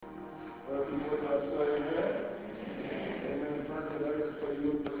you would not say amen. Amen. Turn to your neighbor so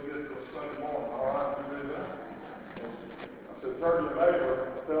you look pretty good for a Sunday morning. All right, you do that? I said, turn to your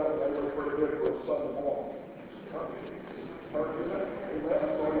neighbor. Tell them they look pretty good for a Sunday morning. Turn to your neighbor. Amen.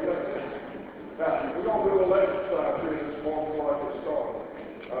 That's all you got to say. Now, we're going to do a little exercise here this morning before I get started.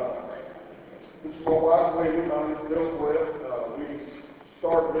 This is my wife, Wendy. My name is Bill Brett. We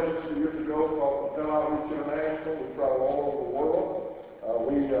started ministry years ago called Penn Outreach International. We travel all over the world.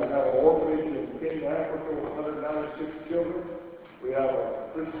 We have an orphanage in Kenya, Africa with 196 children. We have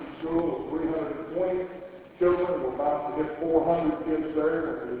a Christian school of 320 children. We're about to hit 400 kids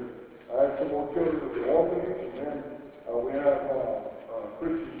there. We add some more children to the orphanage. And then we have a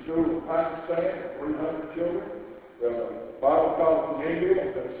Christian school in Pakistan with 300 children. We have a Bible college in India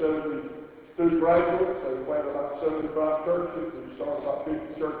with 72 graduates. They planted about 75 churches. We started about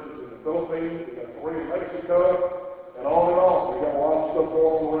 50 churches in the Philippines. We got 3 in Mexico. And on. We got a lot of stuff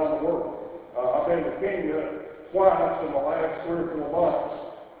going on around the world. I've been to Kenya twice in the last 3 or 4 months,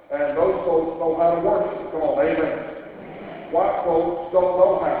 and those folks know how to worship. Come on, amen. White folks don't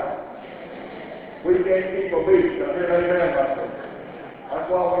know how. We can't keep a beat. Now, hear amen right there. That's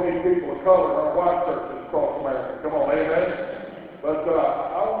why we need people of color in our white churches across America. Come on, amen. But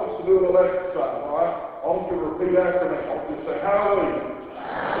I want us to do a little exercise, all right? I want you to repeat after me. I want you to say, hallelujah.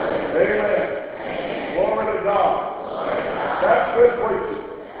 Amen. Glory to God. That's good preaching.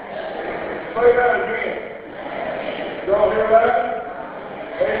 Say that again. Y'all hear that?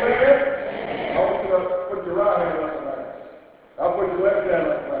 Amen? I want you to put your right hand up in there. I'll put your left hand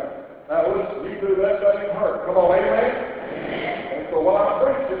up in there. Now listen, you do that, that ain't hurt. Come on, amen? And so while I'm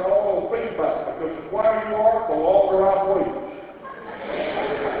preaching, I want to feedback, because the quieter you are, the longer I preach.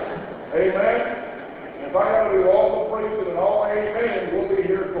 Amen? If I got to do all the preaching and all the amen, we'll be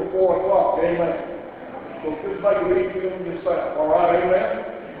here till 4 o'clock. Amen? So just make it easy on yourself. All right, amen?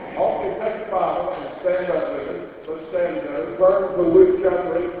 I want you to take the Bible and stand up with it. Let's stand together. Turn to Luke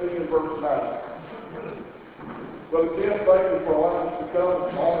chapter 18 and verse 9. Brother Tim, thank you for allowing us to come.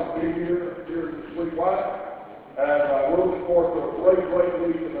 It's an honor to be here this week, wife. And we're looking forward to a great, great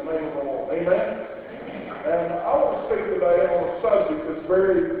week in the name of the Lord. Amen? And I want to speak today on a subject that's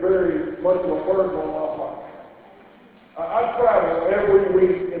very, very much of a burden on my heart. I travel every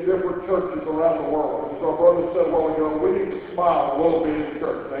week in different churches around the world. As our brother said a while ago, we need to smile a little bit in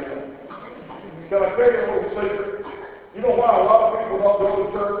church. Amen. Can I tell you a little secret? You know why a lot of people don't go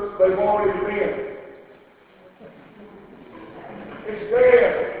to church? They've already been. It's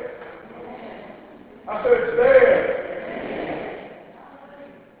dead. I said it's dead.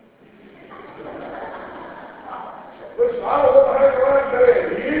 Listen, I don't want to hang around dead.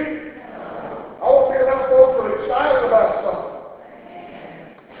 Do you? I want to be around folks that are excited about something.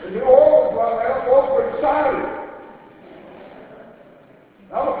 In New Orleans right now, folks are excited.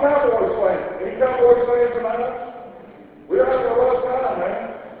 I'm a Cowboys fan. Any Cowboys fans tonight? We're having a rough time,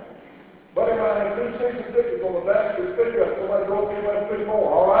 man. Buddy of mine had 2 season tickets on the back of his pickup. Somebody drove me about 2 more.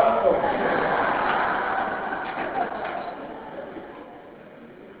 All right? So,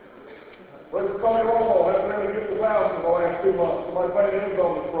 Brother Tony Romo hasn't really get the house in the last 2 months. Somebody painted his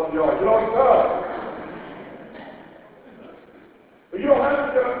on the front yard. You know what he's done? But you don't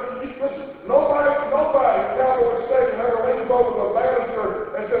have to listen. Nobody in Cowboy Stadium ever leans over the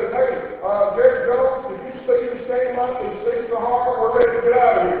banister and says, hey, Jerry Jones, did you see this game up in 6 to heart? We're ready to get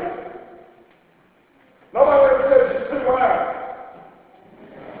out of here. Nobody ever says it's too loud.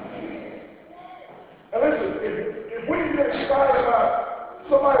 And listen, if we get excited about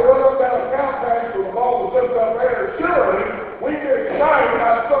somebody run up down a cow patch with a ball that sits up there, surely we get excited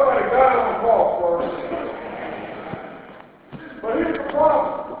about somebody dying on the cross for us. But here's the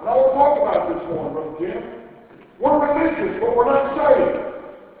problem, and I want to talk about this morning, Brother Jim. We're religious, but we're not saved.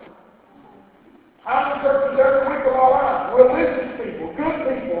 I'm in churches every week of my life. Religious people, good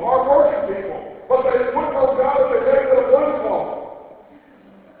people, hard-working people, but they wouldn't know God if they made it a blood clot.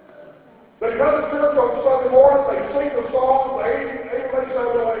 They come to church on Sunday morning, they sing the songs, they say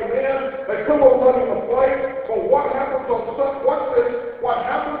amen, they come with money in the plate, but what happens on Sunday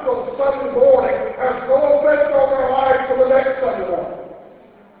morning has no effect on their lives for the next Sunday morning.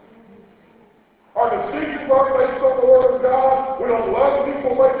 Our decisions aren't based on the Word of God. We don't love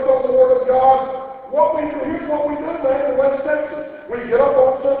people based on the Word of God. Here's what we do, man, in West Texas. We get up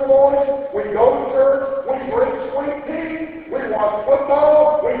on Sunday morning, we go to church, we drink sweet tea, we watch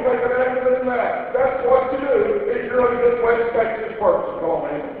football, we take an afternoon nap. That's what you do if you're a good West Texas person. Come on,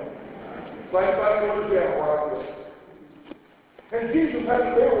 man. Same thing with the jail right there. And Jesus had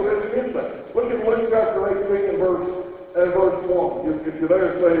to deal with this in his day. Look at Luke chapter 18 and verse 1. If you're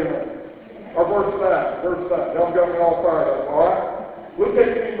there, say amen. Or verse 9. Y'all got me all fired up, all right? Luke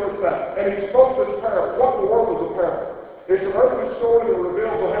 18 verse 9. that. And he spoke this parable. What in the world is a parable? It's an earthly story that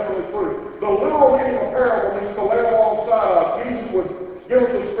reveals a heavenly truth. The literal meaning of parable means to lay alongside of. Jesus would give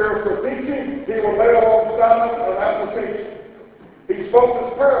us a spiritual teaching. He would lay alongside us an application. He spoke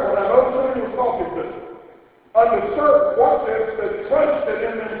this parable. Now notice who he was talking to. Unto certain, watch this, that trusted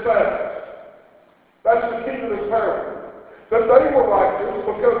in themselves. That's the key to this parable. That they were righteous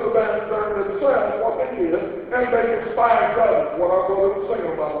because of themselves, what they did, and they despised others. What I'm going to sing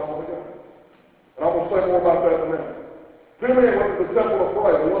about a moment ago. And I'm going to say more about that in a minute. Two men went to the temple to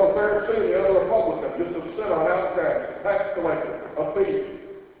pray. One a Pharisee and the other a publican, just a sinner, an outcast, a tax collector, a thief.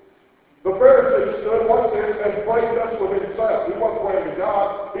 The Pharisee stood, watch this, and prayed just with himself. He wasn't praying to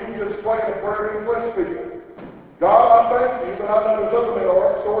God. He was just praying a prayer to impress people. God, I thank you that I know there's other men are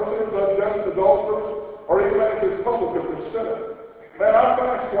extortioners, unjust, adulterers, or even as this publican, this sinner. Man, I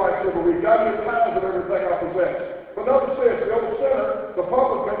fast twice every week. I give tithes of everything I possess. But notice this, the old sinner, the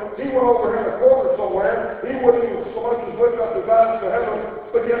publican, he went over here in a corner somewhere. He wouldn't even so much as lift up his eyes to heaven,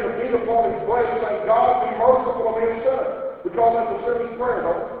 begin to beat upon his breast, saying, God, be merciful to me, a sinner. We call that the sinner's prayer,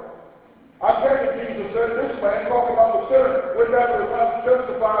 don't we? I tell you, Jesus said, this man, talking about the sinner, with that is not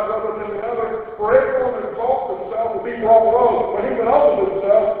justified other than the other, for everyone that exalts himself will be brought low, but he that humbles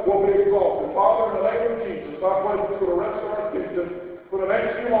himself will be exalted. Father, in the name of Jesus, I pray for the rest of our teaching, for the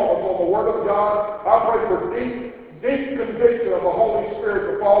next few moments on the Word of God. I pray for deep conviction of the Holy Spirit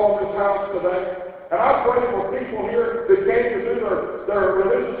to fall on this house today. And I pray for people here that came to do their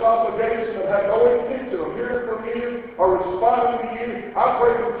religious obligation and had no intention of hearing from you or responding to you. I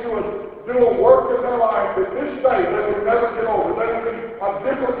pray that you would do a work in their life that this day they would never get over. They would be a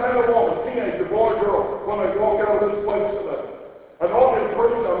different man or woman, teenager, boy or girl, when they walk out of this place today. Anointed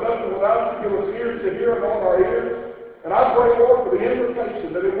priest, I'm nothing without you. Give us ears to hear and on our ears. And I pray, Lord, for the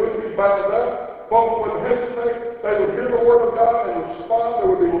invitation that it wouldn't be bound up. Folks wouldn't hesitate. They would hear the word of God and respond. There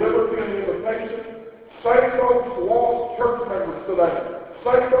would be liberty in the invitation. Save those lost church members today.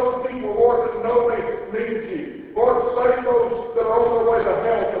 Save those people, Lord, that know they need you. Lord, save those that are on their way to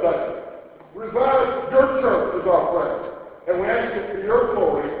hell today. Revive your church is our prayer. And we ask it for your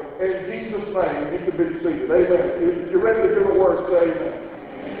glory. In Jesus' name, you can be seated. Amen. If you're ready to give a word, say amen.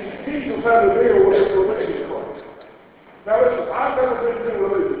 Jesus had to deal with his religious Christ. Now listen, I've never been too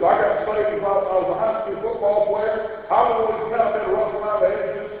religious. I got saved while I was a high school football player. I've always kind of been rough around the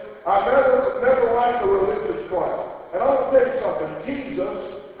edges. I never liked the religious crowd. And I want to tell you something. Jesus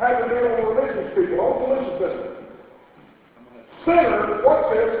had to deal with religious people. I want to listen to them. Sinners, watch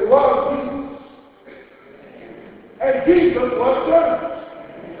this, love Jesus. And Jesus loved sinners.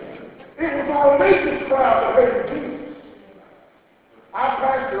 It was a religious crowd that hated Jesus. I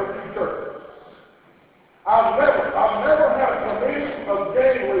pastored a few churches. I've never had a committee of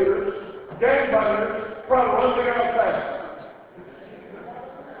gang leaders, gang bangers, trying to run me out of town.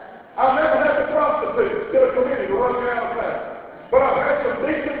 I've never had the prostitutes get a committee to run me out of town. But I've had some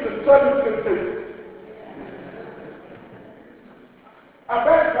deacons and Sunday school teachers. I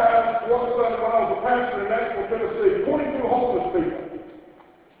baptized one Sunday when I was a pastor in Nashville, Tennessee, 22 homeless people.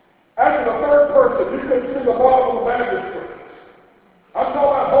 After the third person, you couldn't see the bottom of the baptistry. I'm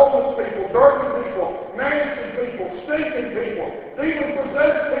talking about homeless people, dirty people, nasty people, stinking people,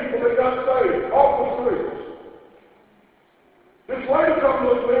 demon-possessed people that got saved off the streets. This lady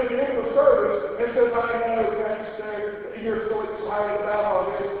comes up to me at the end of the service and says, I know, Pastor, you're so excited about all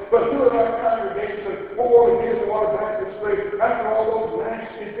this, but who in our congregation before we get to our baptistry, after all those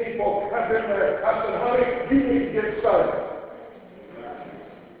nasty people have been there? I said, honey, you need to get saved.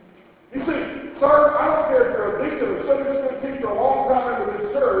 You see, sir, I don't care if you're a deacon or Sunday school teacher a long time into this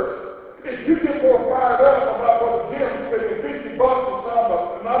church, if you get more fired up about what Jim's spending $50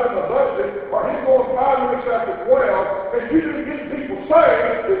 and not in the budget, or he's going 5 minutes after 12, and you didn't get people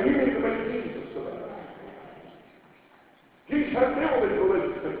saved, then you need to make Jesus to them. Jesus had to deal with these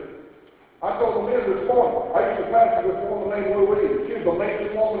religious people. I told the men this morning, I used to pastor this woman named Louise. She was the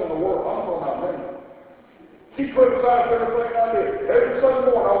nicest woman in the world. I'm talking about me. She criticized everything I did. Every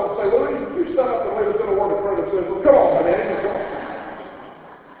Sunday morning I would say, Louise, you stand up and lead us in a word of prayer that says, well, come on, man, come on.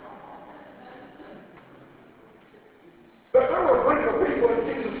 But there were a group of people in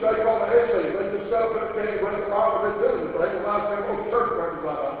Jesus' day called the Essenes. They just set up in a cave, read the Bible, they did it. They didn't like them old church members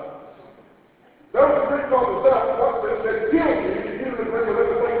like that. There was a group called the Self-Watchers that killed you if you didn't agree with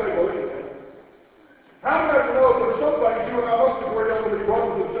everything they believed in. How many of you know there's some things you and I must agree on to be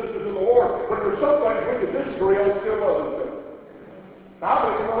brothers and sisters in the Lord, but there's some things we can disagree on still others do. Now, I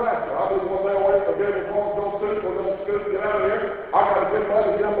believe in the rapture. I believe one day away from getting involved, don't sit, we're going to scoot, get out of here. I got a good money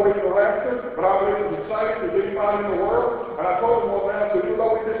to get away from the rapture, but I believe in the saved as anybody in the world. And I told him one day, I said, even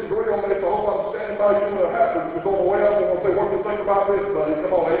though we disagree on this, I hope I'm standing by you when it happens. Because on the way up, I'm going to say, what do you think about this, buddy?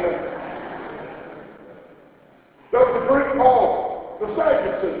 Come on, amen. There was a group called the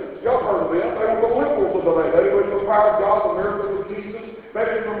Sadducees. Y'all heard of them. They were the liberals of the day. They believed in the power of God, the miracles of Jesus. They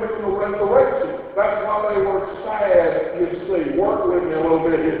didn't believe in the resurrection. That's why they were sad, you see. Work with me a little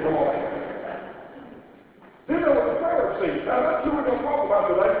bit here. Come on. Then there were the Pharisees. Now, that's who we're going to talk about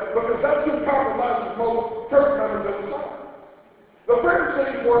today, because that's who compromises most church members in the South. The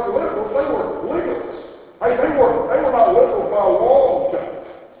Pharisees weren't liberals, they were legalists. Hey, they were not liberals by a long shot.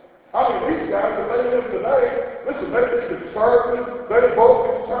 I mean, these guys, if they live today, listen, they're conservative, they're both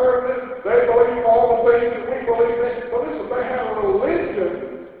conservative, they believe all the things that we believe in, but listen, they have a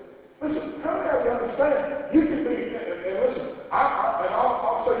religion. Listen, how do you understand? You can be, and listen,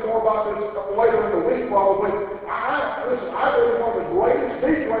 I'll say more about this later in the week probably. Listen, I believe one of the greatest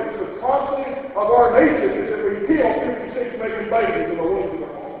secrets of constantly of our nation is that we kill 56 million babies in the wombs of the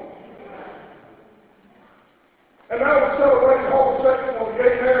home. And now we're celebrating homosexual and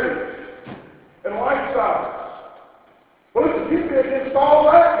gay marriage and lifestyles. But listen, you can against all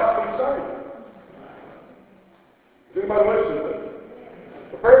that, not be saved. Is anybody listening to this?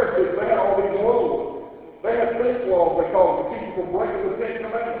 The Pharisees, they had all these rules. They had fence laws, they called them, to keep you from breaking the Ten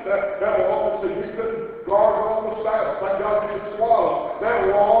Commandments. That law that said you couldn't guard on the Sabbath. Thank God you could swallow. That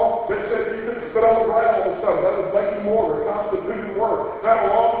law that said you couldn't spit on the ground on the Sabbath. That was making mortar, constituted work. That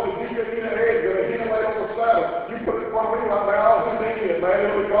law that you could eat an egg that a hen laid on the Sabbath. You put it in front of me right now, I was an idiot, man.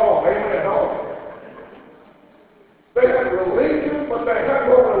 It'll be gone. Amen. Home. They had religion, but they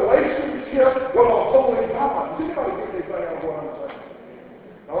had no relationship with a holy God. Does anybody get anything out of what I'm saying?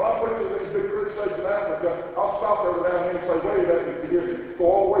 Now, when I preach to these big crusades in Africa, I'll stop every now and then and say, wave at me if you hear me. Go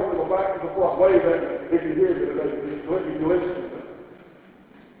all the way from the back to the front. Wave at me if you hear me today. If you listen to me.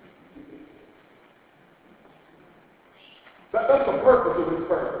 That's the purpose of this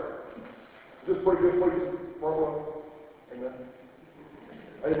prayer. Is this pretty good, please? Amen.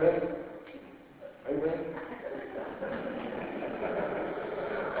 Amen. Amen.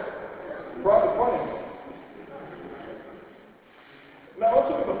 Probably funny. Now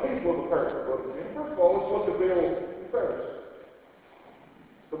let's look at the people of the Pharisees. First of all, let's look at the old Pharisees.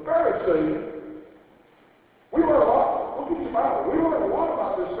 The Pharisees, we learn a lot. Look at your Bible. We learn a lot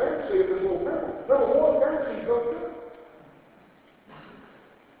about this Pharisee and this little parable. Number one, Pharisees go to church.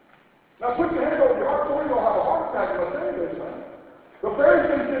 Now put your hand over your heart so we don't have a heart attack when I say this thing. The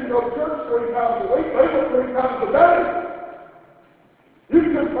Pharisees didn't go to church 3 times a week. They went 3 times a day. You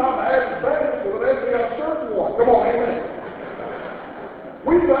couldn't find the average Baptist with an SBL church one. Come on, amen.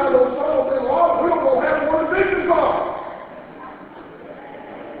 We find those souls in law, we don't know how where the visions are.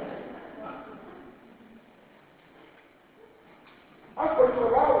 I preached for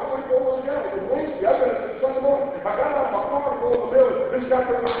a while with 3 boys together. It was Wednesday. I got it Sunday morning. I got out of my car to go in the building. This guy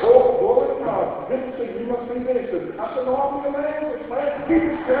came up, blow in the car. This is you must be minister. I said, no, I'm the evangelist, man. Keep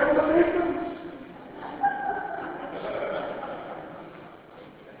it scaring the victims.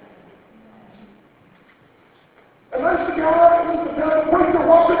 And that's the guy who's the preacher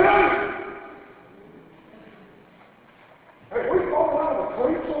what to do. Hey, we falling out of a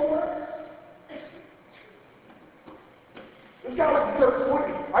tree somewhere? This guy was in church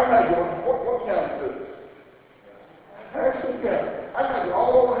 20. I imagine what county is this? Harrison County. I imagine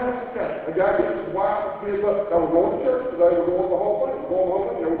all over Harrison County. A guy gets his wife and kids up. Now we're going to church today. We're going the whole thing. We're going the whole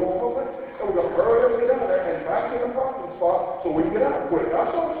thing. We're going the whole thing. And we're going to hurry up and get out there and back in the parking spot so we can get out quick. I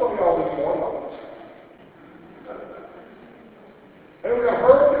saw some of y'all this morning. And we're going to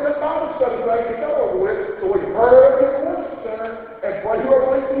hurry up and get Bible study thing to get over with so we can hurry up and get the worship center and pray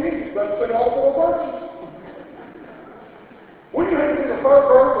whoever leads the east. Let's sing all 4 verses. When you have to be the 3rd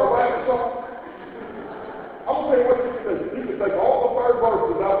verse or last song, I'm going to tell you what you can do. You can take all the 3rd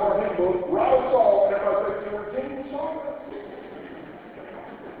verses out of our hymn book, write a song, and everybody thinks you're a king song.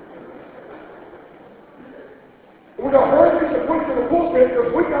 We're going to hurry up and get the preacher in the pulpit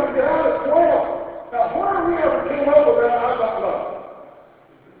because we got to get out at 12. Now, where we ever came up with that, I don't know.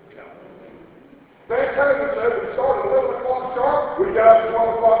 Van Taylor said we started at 11 o'clock sharp, we got at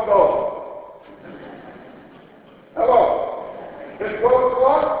 12 o'clock dawn. Hello. At 12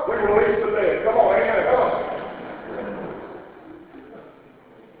 o'clock, we release the dead. Come on, amen. Hello.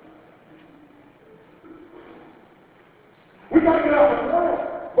 We got to get out of the world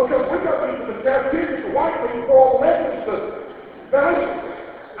because we got to be the captivity for white people for all the Methodist systems. Now, listen,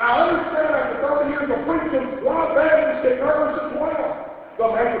 I understand after 30 years of preaching, why Baptists get nervous as well.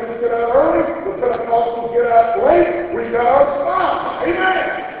 Some Methodists get out early, the Pentecostals get out late, we got our spot. Amen.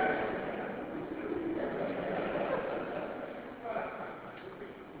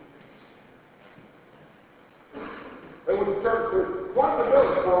 And we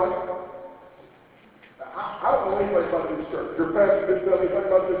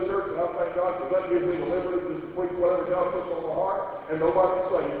God, because that gives me the liberty to preach whatever God puts on my heart, and nobody can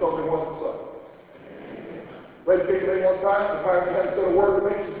say, you told me what to say. Lady came to me one time, the pastor hadn't said a word to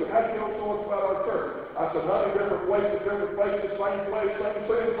me. She said, how do you know so much about our church? I said, none of different places, same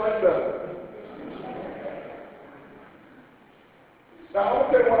sin, same devil. Now, I'm going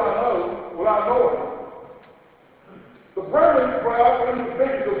to tell you what I know without knowing it. The prayer meeting crowd is as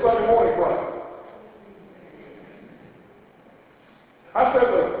big as the Sunday morning crowd. I said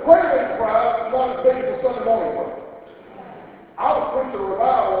the prayer meeting crowd is not as big as the Sunday morning crowd. I was preaching a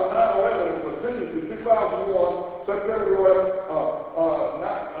revival on 9/11 in Virginia in 2001, September 11th,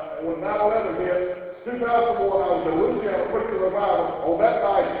 when 9/11 hit, 2001, I was in Louisiana preaching a revival. On that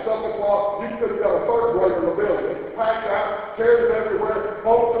night, at 7 o'clock, you could have got a third grader in the building. Packed out, chairs everywhere,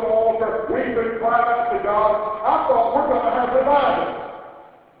 folks on the altar, weeping, crying out to God. I thought we're going to have revival.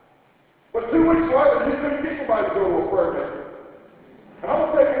 But 2 weeks later, you couldn't get somebody to go to a prayer meeting. And I'm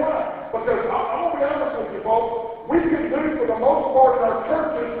going to tell you why. Because I'm going to be honest with you, folks. We can do, for the most part, in our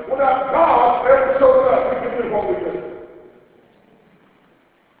churches without God ever showing up. We can do what we do.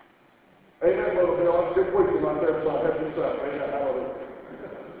 Amen, Brother Bill. I'm still preaching right there, so I have this up. Amen. Hallelujah.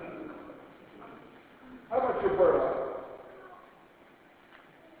 How about your prayer life?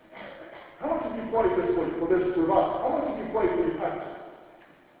 How much have you prayed this week for this revival? How much have you prayed for your pastor?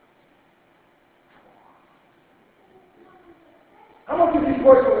 How much have you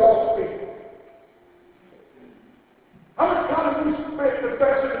prayed for lost people? How much time have you spent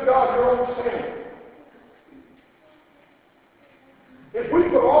confessing to God your own sin? If we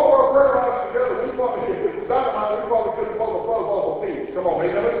put all of our prayer lives together, if it was dynamite, we probably couldn't blow the plug off a piece. Come on,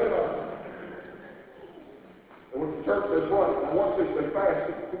 man. Listen up. And when the church says, right, and once they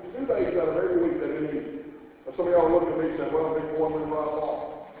fast, 2 days out of every week they didn't eat. And some of y'all look at me and say, well, big boy, move right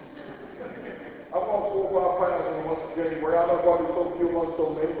along. I've lost 4 or 5 pounds in the month of January. I know probably so few months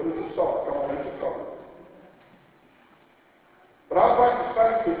so many, but it's a start. Come on, it's a start. But I practice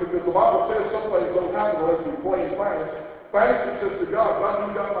fasting because the Bible says some things don't happen unless we pray and fast. Fasting says to God, God,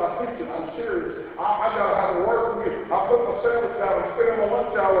 you got my attention. I'm serious. I got to have a word from you. I put my sandwich down and spend my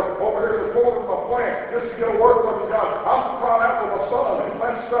lunch hour over here in the corner of my plant just to get a word from God. I'm crying out for my son and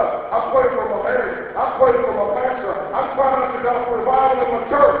messed up. I'm praying for my marriage. I'm praying for my pastor. I'm crying out to God for revival in my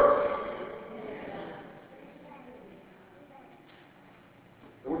church.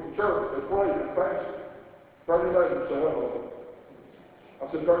 And with the church, they pray and fast. Turn your neighbor and say, uh-oh.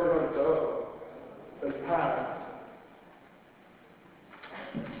 I said, turn your neighbor and say, uh-oh. It's time.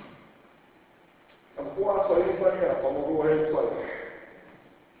 And before I say anything else, I'm going to go ahead and say it.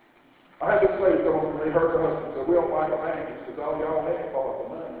 I had this lady come up to me, her husband said, we don't like Americans because all y'all have calls for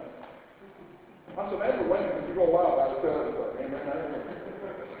money. I said, that's the way because you're going to lie about it, tell everybody. Amen.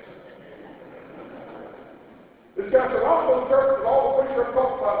 This guy said, I'm from the church and all the preachers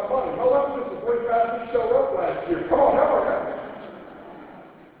talk about money. No, that was just the 3 times he showed up last year. Come on, help her.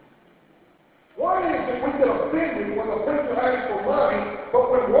 Why is it we get offended when the preacher asks for money,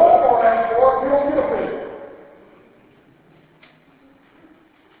 but when Walmart asks for it, we don't get offended?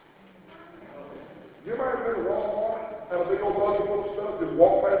 You ever been to Walmart and a big old buggy full of stuff, just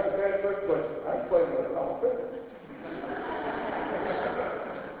walk past the cash register and say, I ain't playing with it, I'm offended.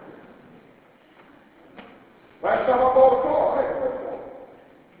 Last time I bought a car, I had a car.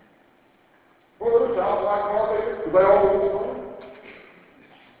 Well, there's child like car dealers, because they all want money.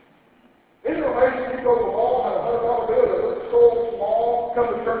 Isn't it amazing you go to the mall and have a $100 bill that looks so small, come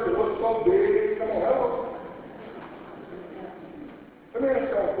to church that looks so big? Come on, help us. Let me ask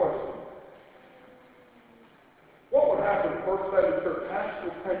you a question. What would happen if First Baptist Church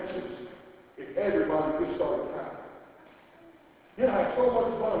actually Texas if everybody just started tithing? You have so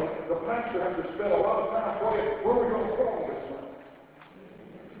much money, the pastor has to spend a lot of time praying, where are we going to put all this money?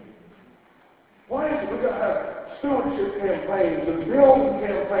 Why is it we got to have stewardship campaigns and building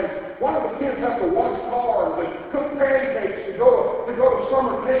campaigns? Why do the kids have to wash cars and cook pancakes to go to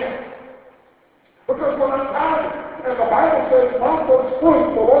summer camp? Because we're not tithing. And the Bible says, my first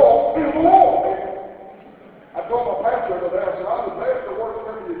fruit for all is the Lord. I told my pastor the other day, I said, I'm the best or worst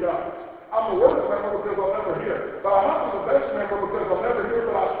member you got. I'm the worst member because I'm never here. But I'm not the best member because I'm never here,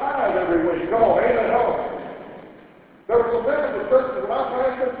 but I tithe every week. Come on, amen, help. There were some members of churches when I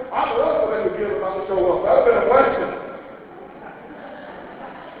pastored, I'd love for them to give and not to show up. That would have been a blessing.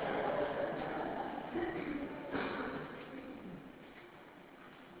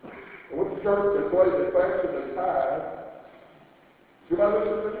 And with the church, they played, they fasted, they tithe. You might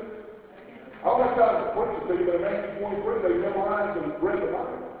listen to me? I don't have time to preach it to you, but in Matthew 23, they memorized and read the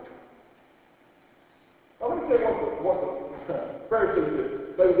Bible. Now let me tell you what the Pharisees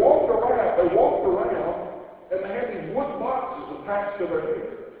did. They walked around, and they had these wood boxes attached to their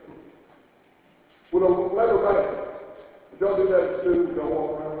head. with a leather bag. Did y'all do that at school? Did y'all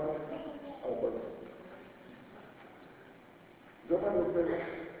walk around with it? I don't think so. Does that remember that?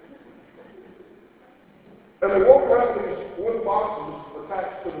 And they walk around with these wooden boxes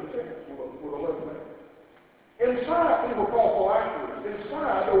attached to the tickets with a leather bag. Inside, these were called phylacteries.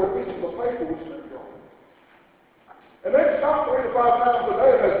 Inside, there were pieces of paper with scripture on it. And they'd stop 3 to 5 times a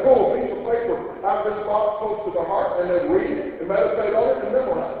day and they'd pull a piece of paper out of this box close to the heart and they'd read it and meditate on it and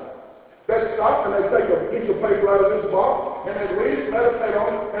memorize it. They'd stop and they'd take a piece of paper out of this box and they'd read it, meditate on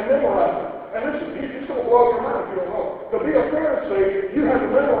it, and memorize it. And listen, it's going to blow your mind if you don't know. To be a Pharisee, you have to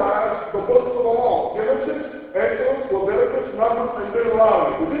memorize the books of the law. Genesis, Exodus, Leviticus, Numbers, and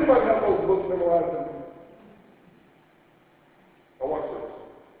Deuteronomy. Does anybody have those books memorized? Now watch this.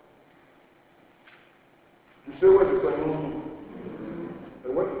 You still with me? Say, They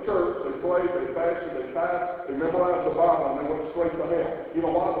went to church, they prayed, they fasted, they tithed, they memorized the Bible, and they went straight to hell. You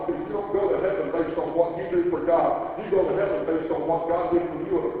know why? Because you don't go to heaven based on what you do for God. You go to heaven based on what God did for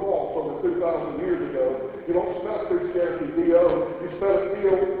you at the cross over 2,000 years ago. You don't spell Christianity D-O. You spell it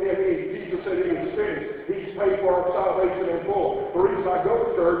D-O-N-E. Jesus said it is finished. He's paid for our salvation in full. The reason I go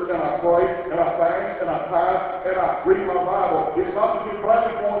to church and I pray and I fast and I tithe and I read my Bible, it's not to get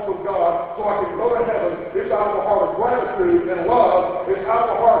brownie points with God so I can go to heaven. It's out of the heart of gratitude and love. It's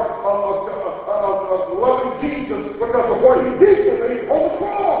out of the heart of loving Jesus because of what he did for me on the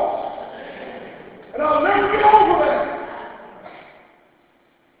cross. And I'll never get over that.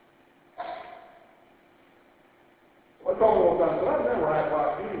 I told him one time, I said, I'd never act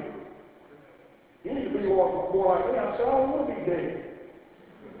like you. You need to be more like me. I said, I don't want to be dead.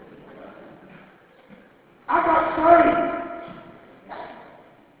 I got saved.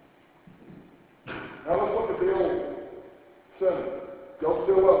 Now let's look at the old sinner. Y'all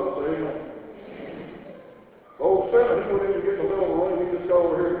still love him, say amen. The old sinner, he wouldn't even get in the middle of the room. He'd just go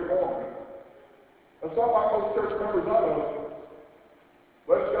over here in the corner. That's not like most church members I know.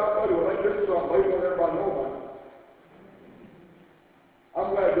 Bless God, buddy, when they do something, they want everybody to know about it.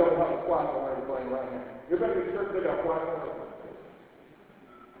 I'm glad y'all don't have a plaque on everything right now. You better get church, they got a plaque on everything.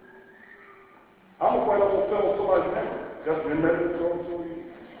 I'm afraid I'm going to tell somebody's name. Just been married so and so.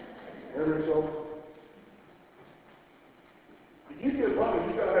 Married so. If you get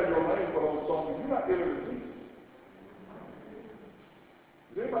money, you got to have your name put on something. You're not giving it to Jesus.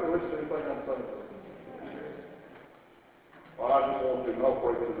 Does anybody listen to anything I'm saying? Well, I just want to know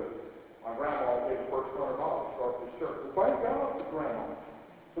for you that my grandma gave the first $100 to start this church. Well, thank God for grandma.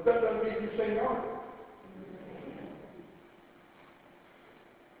 But that doesn't mean you've seen God.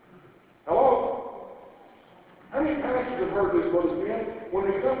 Hello? How many pastors have heard this, Brother Ben? When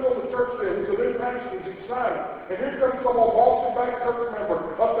he comes on the church field, he's a new pastor, he's excited. And here comes some old waltzing back church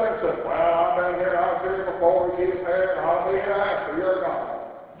member up there and says, well, I've been here, I was here before, you get there, and I'll be here after, you're gone.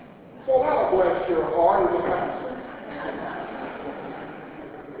 So that'll bless your heart as a pastor.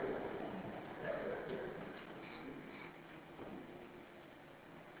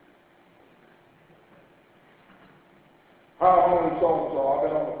 How many songs are? I've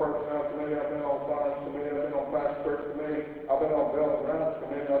been on the personnel committee, I've been on finance committee, I've been on pastor church committee, I've been on Bell and Grounds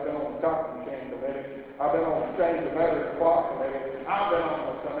committee, I've been on the cotton machine committee, I've been on the change of battery clock committee, I've been on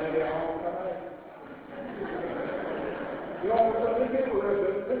the committee all the time. You know what I'm saying? They get with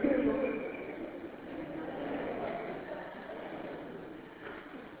it. They get with it.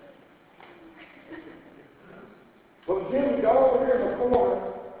 But Jim got over here in the corner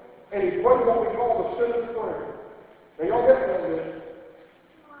and he prayed what we call the sinner's prayer. Now, y'all get on this.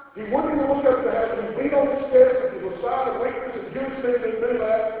 He wouldn't even look up to heaven. He beat on his chest, which is a sign of weakness, and Jews didn't do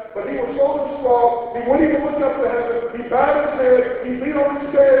that. But he was so distraught, he wouldn't even look up to heaven. He bowed his head, he beat on his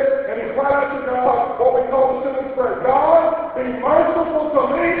chest, and he cried out to God, what we call the sinner's prayer. God, be merciful to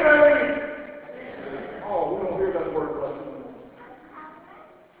me, and oh, we don't hear that word blessed anymore.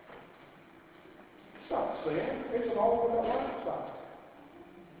 It's not sin. It's an all-in lifestyle.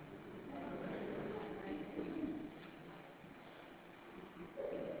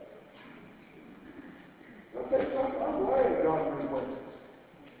 I'm glad God knew when.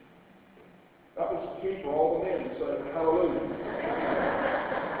 That was the key for all the men to say, hallelujah.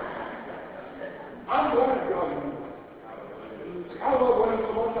 I'm glad God knew when. I love women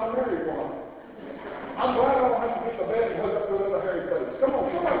so much I married one. I'm glad I don't have to get in the bed and hook up to another hairy face. Come on,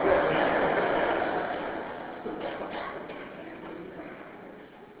 somebody get me.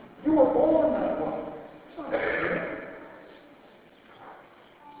 You were born that way.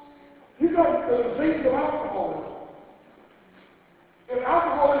 You got the disease of alcoholism. If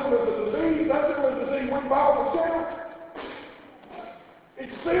alcoholism is a disease, that's the only disease we battle for self.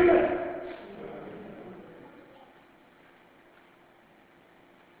 It's sin.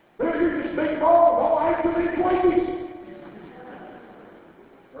 Then you just big ball.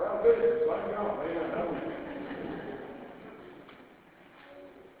 about business. Thank God. Amen.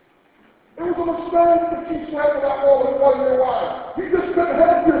 It was a mistake to keep sleeping that woman and wasn't your wife. You just couldn't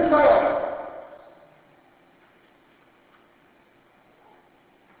help yourself.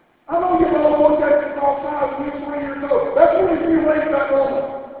 I know you all look at it from all sides when you're 3 years old. That's when you raised that woman.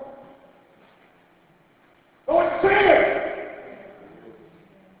 Oh, it's sin.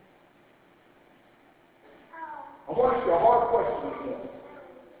 I want to ask you a hard question this morning.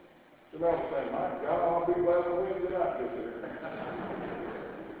 Somebody will say, my God, I'll be glad when Wednesday night gets here.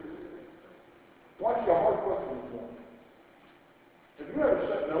 I want to ask you a hard question this morning. Have you ever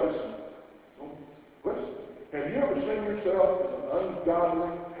said, now listen, have you ever seen yourself as an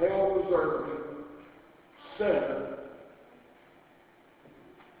ungodly, hell-deserving sinner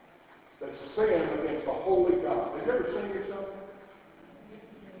that sinned against the holy God? Have you ever seen yourself?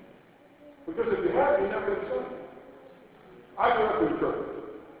 Because if you have, you never been saved. I grew up in church.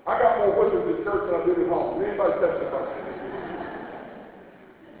 I got more witnesses in church than I did at home. Can anybody testify?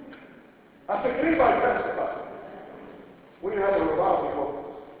 I said, can anybody testify? We didn't have a revival book.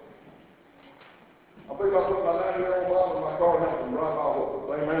 I think I put my 90-year-old mom in my car and helped them drive out with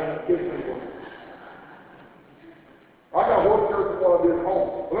us. Amen. Kids me. I got more church than what I did at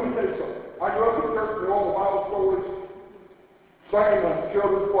home. But let me tell you something. I grew up in church with all the Bible stories, sang in the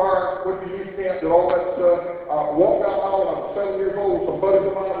children's choir, went to youth camp, did all that stuff. I walked out when I was 7 years old with some buddies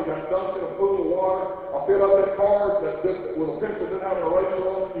of mine. We got dunked in a pool of water. I filled up that car with a pencil didn't have an eraser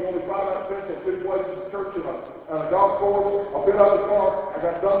on it. You only find that pencil in 2 places, a church and a golf course. I filled up the car. I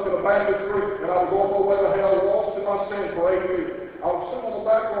got dunked in a baptistry, and I was on my way to hell, lost in my sin for 8 years. I was sitting on the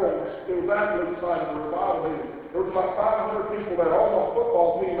back row. It was after the side of the revival meeting. There was about 500 people there, all my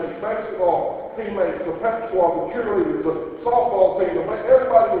football teammates, basketball teammates, the pep squad, the cheerleaders, the softball team,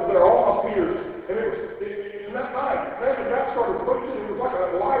 everybody was there, all my peers. And and that night, man, the guy started preaching. It was like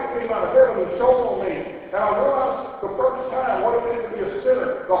a light came out of heaven and shone on me. And I realized the first time what it meant to be a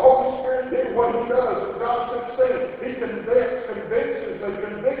sinner. The Holy Spirit did what He does in John 16. He convinces and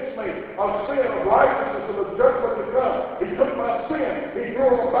convicts me of sin, of righteousness, and of judgment to come. He took my sin. He drew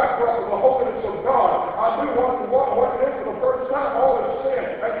on the background of the holiness of God. I knew what it is for the first time, all this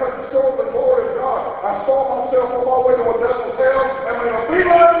sin. And tried to show the glory of God. I saw myself on my way to a devil's hell, and made a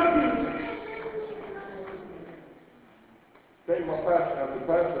beeline to Jesus. Came my pastor, I said,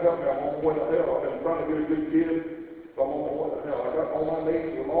 Pastor, help me, I'm on my way to hell. I've been trying to be a good kid, so I'm on my way to hell. I got on my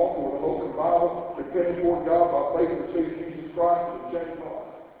knees with an altar with an open Bible, repenting toward God by faith and receive Jesus Christ and change my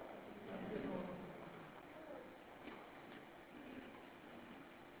life.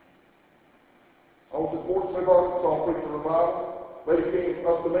 I was at Fort Smith, Arkansas, preaching a revival. Lady came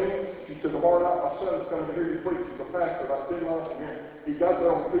up to me. She said, tomorrow night my son's coming to hear you preach. He's a pastor about 10 miles from here. He got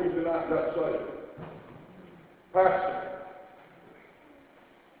there on Tuesday night and got saved. Pastor.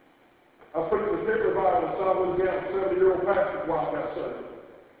 I preached a big revival in South Louisiana, a 70-year-old pastor's wife got saved.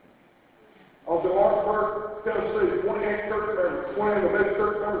 I was in Lawrenceburg, Tennessee, 28 church members, 20 of the best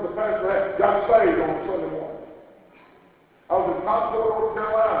church members the pastor had got saved on Sunday morning. I was in Concord, North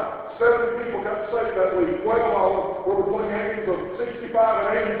Carolina, 70 people got saved that week. 12 of them were between the ages of 65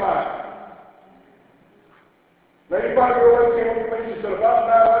 and 85. Now, anybody go away came up to me and said, about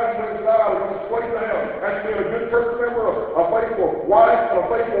now, Wednesday night, I was going to slay to hell. That's being a good church member, a faithful wife, and a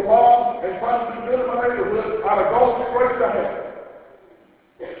faithful mom, and trying to do good in my neighborhood, I'd have gone straight to hell.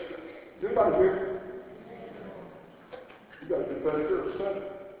 Is anybody here? You got to confess you're a sinner.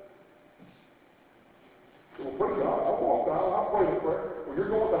 Well, preacher, I walk down, I pray the prayer. Well,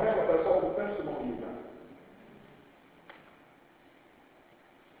 you're going to hell, that's all the testimony you got.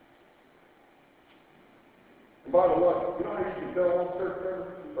 By the way, you know how you can tell on church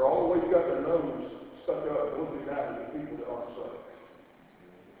members? They're always got their nose stuck up looking down at the people that aren't saved.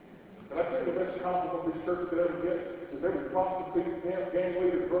 And I think the best compliment this church could ever get is every prostitute, gang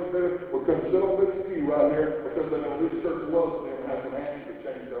leader, drug dealer would come sit on this pew right here because they know this church loves them and has an answer to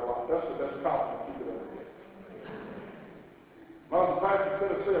change their life. That's the best compliment you could ever get. When I was a pastor in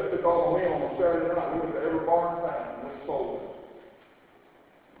Tennessee, I took all my men on a Saturday night. We went to every bar in town and went sold.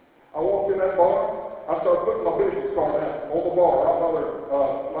 I walked in that bar. I started putting my business card out on the bar, right by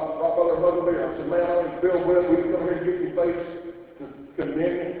their mother beer. I said, man, I ain't Bill Webb. We didn't come here to get your face to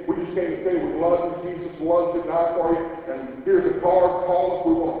condemn you. We just came to say we love you. Jesus loves you, died for you. And here's a card. Call us.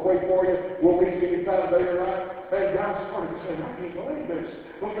 We want to pray for you. We'll meet you anytime, day or night. And guys started saying, I can't believe this.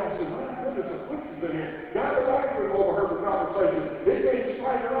 One guy said, my goodness, the preacher's in here. Guy that I could overheard the conversation. He came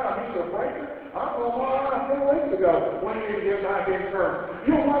straight around. He said, preacher, I'm on my line 10 weeks ago when you get back in church.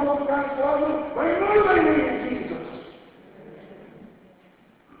 You don't want those guys loving? They knew they needed Jesus.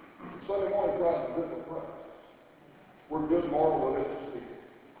 Sunday morning drives a different price. We're good moral religious people.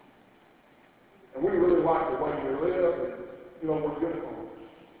 And we really like the way we live, and, you know, we're good folks.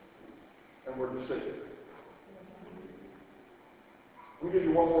 And we're deceived. Let me give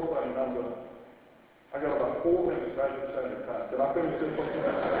you one more thing, and I'm done. I got about 4 minutes back to Standard Time. Did I finish this one?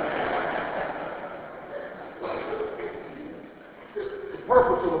 The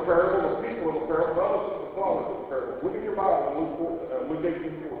purpose of the parable, the people of the parable, notice the promise of the parable. Look in your Bible, Luke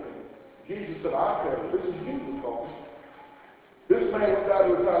 18:14. Jesus said, I tell you, this is Jesus talking. This man went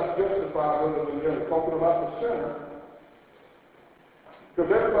down to his house justified rather than the other, talking about the sinner. Because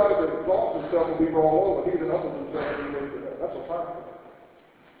everybody that exalts himself will be brought low, but he that humbles himself will be lifted up. That's a fact.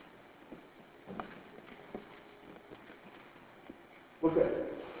 Look at it.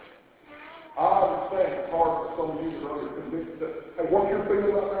 I understand it's hard for some of you that are convinced that, hey, what you're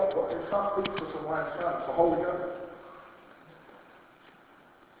feeling right now, it's not pizza from last night, it's the Holy Ghost.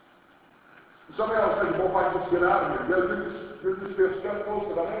 Somebody else says, well, if I just get out of here, you're just a step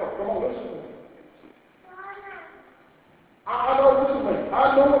closer than I am. Come on, listen to me. I know, listen to me.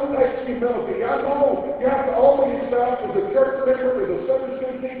 I know it takes humility. I know you have to humble yourself as a church member, as a Sunday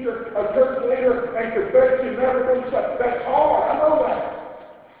school teacher, a church leader, and confess you've never been saved. That's hard. I know that.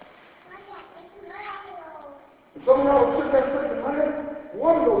 And some of y'all will sit there thinking, man,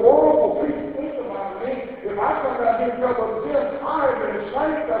 what in the world will people think about me if I come down here and trouble with them? I have been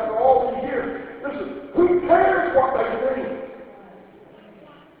saved after all these years. Listen, who cares what they think?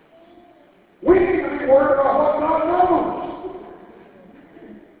 We need to be worried about what God knows.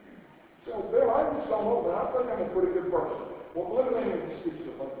 So, Bill, I just don't know, man. I think I'm a pretty good person. Well, let me speak to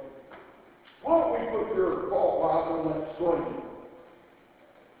the point. Why don't we put your fault lines on that screen?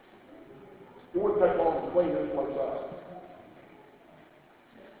 It wouldn't take long to clean this place out.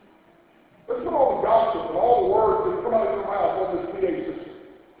 Let's put all the gossip and all the words that come out of your mouth on this PA system.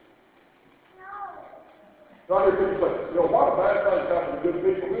 Now, I hear people say, you know, a lot of bad things happen to good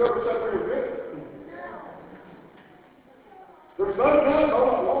people. We ever said we were good? There's none good, no,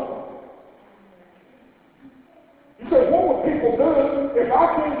 not one. You say, what would people do if I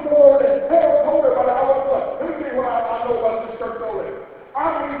came forward and told everybody I was like, let me tell you what I know about this church over there. I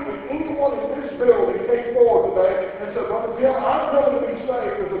believe if anyone in this building came forward today and said, Brother Jim, I'm going to be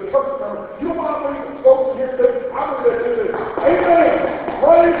saved as a church member. You know what I believe the folks here do? I believe they do this. Amen.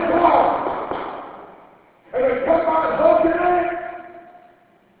 Praise God. And they come by and hug your name.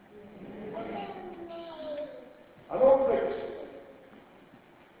 I know it takes.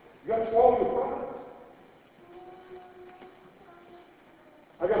 You got to swallow your pride.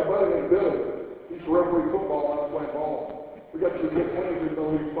 I got a buddy named Billy. He used to referee football when I was playing ball. We got some good friends who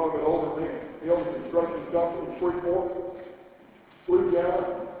know he's probably older than me. He owns a construction company in Shreveport. Flew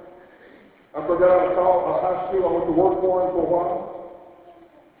down. After I got out of high school, I went to work for him for a while.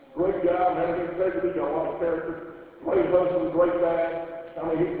 Great guy, man, integrity, got a lot of character. Great husband, great dad. I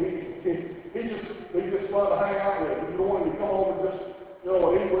mean, he's just fun to hang out with. If you wanted to come over and just, you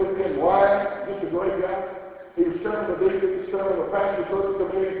know, eat with him and laugh, just a great guy. He was chairman of the deacons, chairman of the pastor church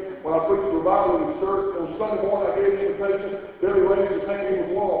committee. When I preached revival in his church, on Sunday morning I gave the invitation. Billy raised his hand, he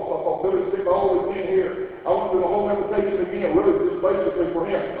was lost. So I thought, Billy, stick my whole in here. I went through the whole invitation again, really just basically for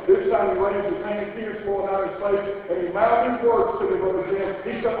him. This time he raised his hand, tears flowing out his face, and he mouthed these words to me, Brother Jim.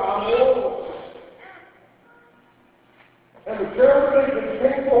 He said, I'm lost. And the chairman of the deacons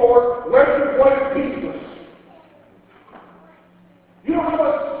came forward, legislated Jesus. You know how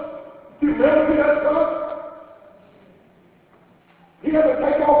much humility that took? He had to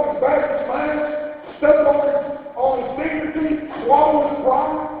take off his Baptist mask, step on his dignity, swallow his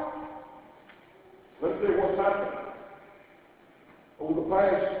pride. Let's see what's happened. Over the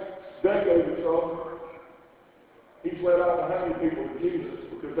past decade or so, he's led out to how many people to Jesus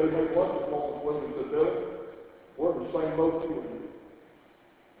because they made lunch appointments with him and said, Billy, we're in the same boat you and you.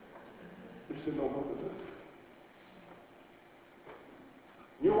 Just didn't know what to do.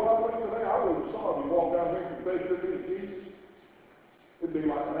 You know what I think today? I would have saw if you walk down here and confess your faith to Jesus. It'd be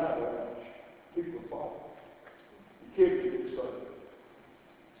like an avalanche. People would fall. The kids would get saved.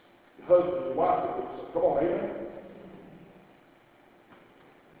 The husband and wife would get saved. Come on, amen?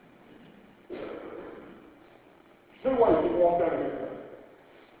 There's two ways you can walk out of here today.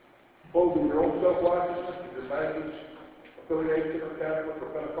 Closing your own self-righteousness, your Baptist affiliation or Catholic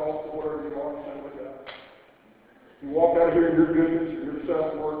or Pentecostal, whatever you are, something like that. You walk out of here in your goodness, your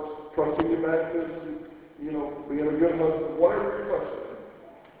self-worth, trusting your baptism, you know, being a good husband, whatever you're trusting.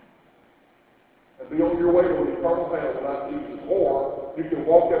 And be on your way to an eternal hell without Jesus. Or you can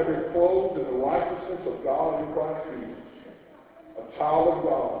walk out here clothed in the righteousness of God in Christ Jesus. A child of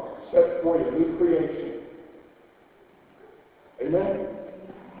God, set free, a new creation. Amen?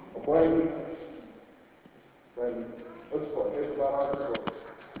 A brand new place. Brand new. Let's pray. It's about our prayer.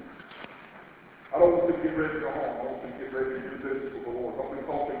 told us to get ready to go home. I want you to get ready to do business with the Lord. Don't be